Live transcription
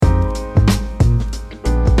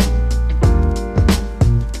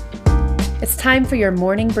time for your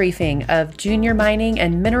morning briefing of junior mining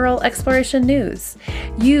and mineral exploration news.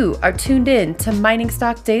 You are tuned in to Mining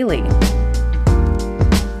Stock Daily.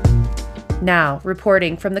 Now,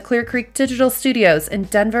 reporting from the Clear Creek Digital Studios in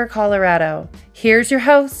Denver, Colorado, here's your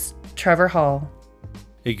host, Trevor Hall.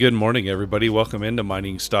 Hey, good morning, everybody. Welcome into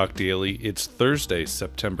Mining Stock Daily. It's Thursday,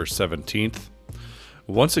 September 17th.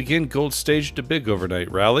 Once again, gold staged a big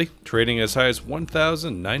overnight rally, trading as high as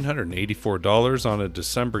 $1,984 on a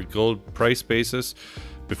December gold price basis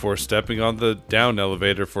before stepping on the down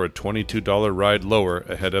elevator for a $22 ride lower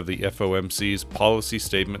ahead of the FOMC's policy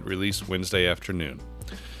statement released Wednesday afternoon.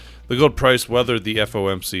 The gold price weathered the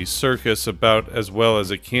FOMC circus about as well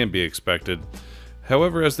as it can be expected,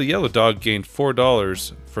 however, as the yellow dog gained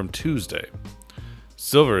 $4 from Tuesday.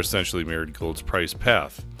 Silver essentially mirrored gold's price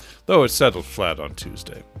path, though it settled flat on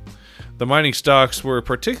Tuesday. The mining stocks were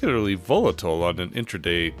particularly volatile on an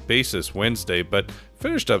intraday basis Wednesday, but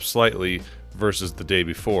finished up slightly versus the day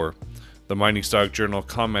before. The Mining Stock Journal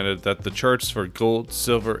commented that the charts for gold,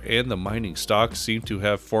 silver, and the mining stocks seem to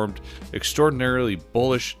have formed extraordinarily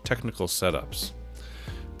bullish technical setups.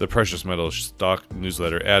 The Precious Metals Stock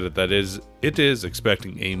newsletter added that it is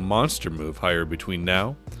expecting a monster move higher between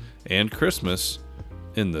now and Christmas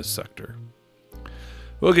in this sector.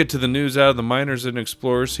 We'll get to the news out of the miners and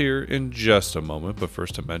explorers here in just a moment, but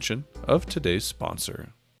first a mention of today's sponsor.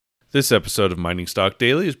 This episode of Mining Stock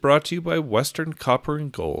Daily is brought to you by Western Copper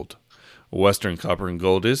and Gold. Western Copper and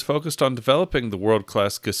Gold is focused on developing the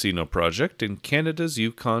world-class casino project in Canada's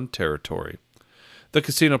Yukon Territory. The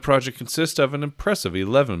casino project consists of an impressive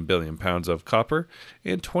 11 billion pounds of copper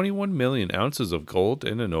and 21 million ounces of gold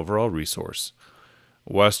in an overall resource.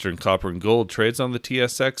 Western Copper and Gold trades on the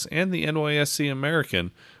TSX and the NYSE American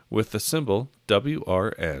with the symbol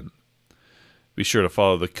WRN. Be sure to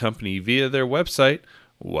follow the company via their website,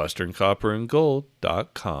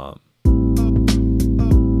 westerncopperandgold.com.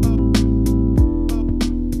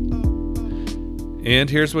 And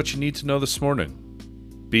here's what you need to know this morning.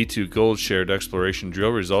 B2 Gold shared exploration drill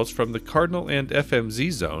results from the Cardinal and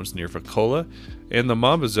FMZ zones near Fekola and the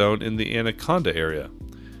Mamba zone in the Anaconda area.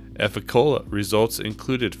 At Fekola, results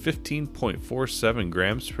included 15.47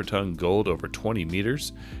 grams per ton gold over 20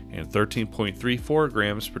 meters and 13.34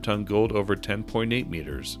 grams per ton gold over 10.8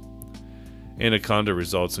 meters. Anaconda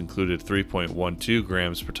results included 3.12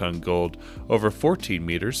 grams per ton gold over 14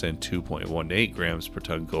 meters and 2.18 grams per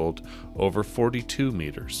ton gold over 42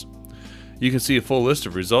 meters. You can see a full list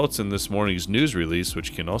of results in this morning's news release,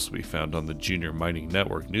 which can also be found on the Junior Mining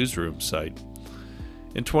Network newsroom site.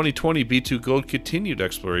 In 2020, B2 Gold continued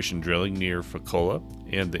exploration drilling near Fekola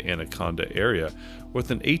and the Anaconda area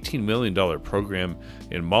with an $18 million program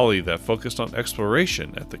in Mali that focused on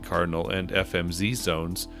exploration at the Cardinal and FMZ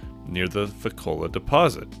zones near the Fekola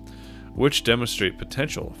deposit, which demonstrate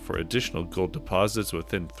potential for additional gold deposits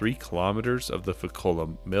within 3 kilometers of the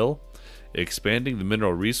Fekola mill, expanding the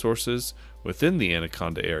mineral resources within the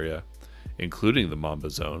Anaconda area, including the Mamba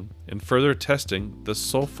zone, and further testing the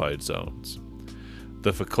sulfide zones.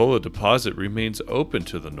 The Fekola deposit remains open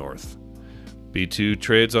to the north. B2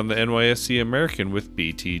 trades on the NYSE American with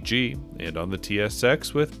BTG and on the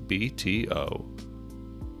TSX with BTO.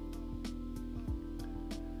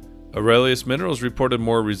 Aurelius Minerals reported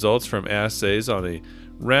more results from assays on a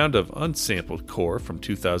round of unsampled core from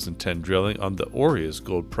 2010 drilling on the Aureus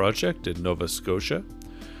Gold Project in Nova Scotia.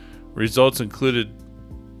 Results included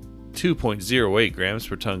 2.08 grams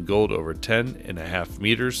per ton gold over 10.5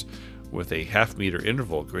 meters, with a half-meter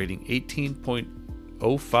interval grading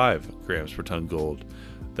 18.05 grams per ton gold.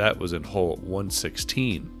 That was in hole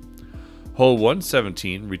 116. Hole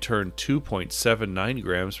 117 returned 2.79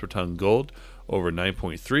 grams per ton gold over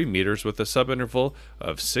 9.3 meters with a subinterval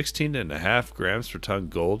of 16.5 grams per ton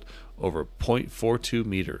gold over 0.42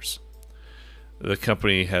 meters. The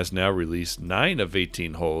company has now released 9 of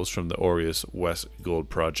 18 holes from the Aureus West Gold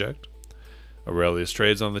Project. Aurelius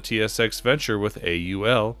trades on the TSX Venture with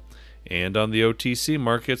AUL and on the OTC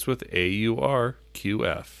markets with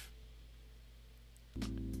AURQF.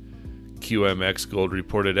 QMX Gold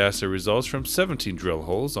reported assay results from 17 drill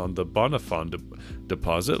holes on the Bonafont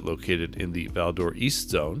deposit located in the Val-d'Or East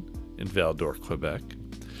zone in Val-d'Or, Quebec.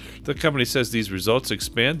 The company says these results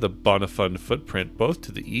expand the Bonafont footprint both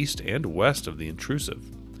to the east and west of the intrusive.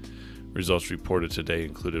 Results reported today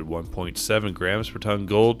included 1.7 grams per ton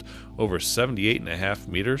gold over 78.5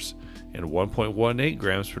 meters and 1.18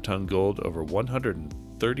 grams per ton gold over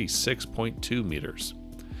 136.2 meters.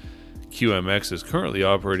 QMX is currently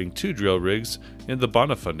operating 2 drill rigs in the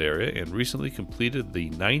Bonafont area and recently completed the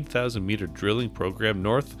 9,000-meter drilling program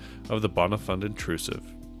north of the Bonafont intrusive.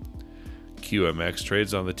 QMX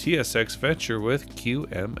trades on the TSX Venture with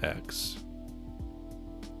QMX.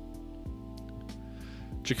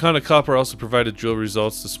 Jacana Copper also provided drill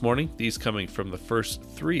results this morning, these coming from the first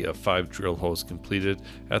 3 of 5 drill holes completed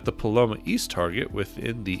at the Paloma East target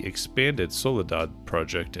within the expanded Soledad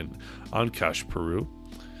project in Ancash, Peru.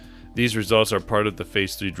 These results are part of the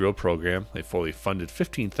Phase 3 drill program, a fully funded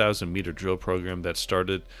 15,000 meter drill program that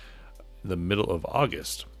started in the middle of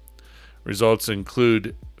August. Results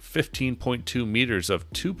include 15.2 meters of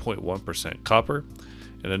 2.1% copper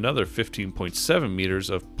and another 15.7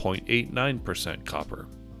 meters of 0.89% copper.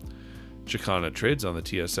 Jacana trades on the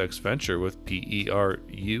TSX Venture with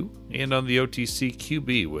PERU and on the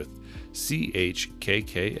OTCQB with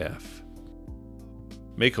CHKKF.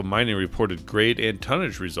 Mako Mining reported grade and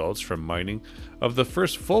tonnage results from mining of the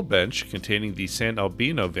first full bench containing the San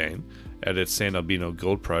Albino vein at its San Albino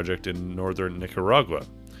gold project in northern Nicaragua.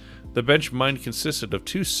 The bench mined consisted of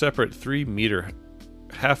 2 separate 3-meter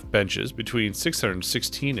half benches between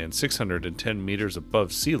 616 and 610 meters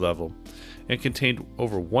above sea level and contained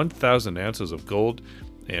over 1,000 ounces of gold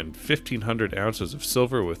and 1,500 ounces of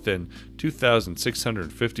silver within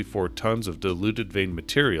 2,654 tons of diluted vein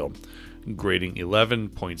material, grading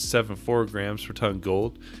 11.74 grams per ton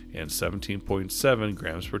gold and 17.7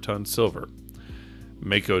 grams per ton silver.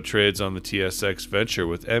 Mako trades on the TSX Venture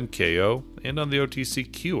with MKO and on the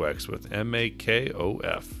OTCQX with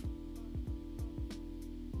MAKOF.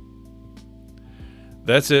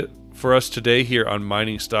 That's it for us today here on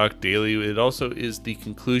Mining Stock Daily. It also is the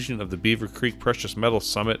conclusion of the Beaver Creek Precious Metals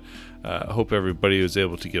Summit. I hope everybody was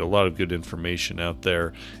able to get a lot of good information out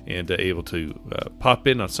there and able to pop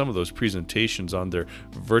in on some of those presentations on their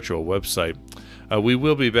virtual website. We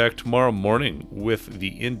will be back tomorrow morning with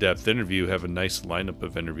the in-depth interview. Have a nice lineup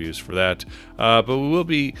of interviews for that. But we will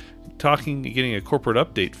be getting a corporate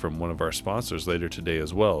update from one of our sponsors later today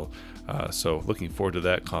as well. So looking forward to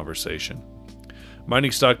that conversation.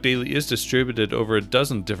 Mining Stock Daily is distributed over a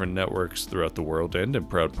dozen different networks throughout the world and in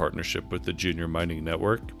proud partnership with the Junior Mining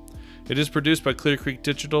Network. It is produced by Clear Creek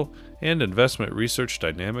Digital and Investment Research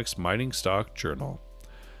Dynamics Mining Stock Journal.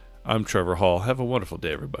 I'm Trevor Hall. Have a wonderful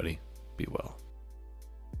day, everybody. Be well.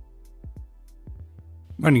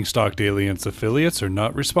 Mining Stock Daily and its affiliates are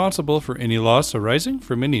not responsible for any loss arising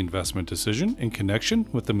from any investment decision in connection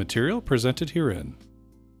with the material presented herein.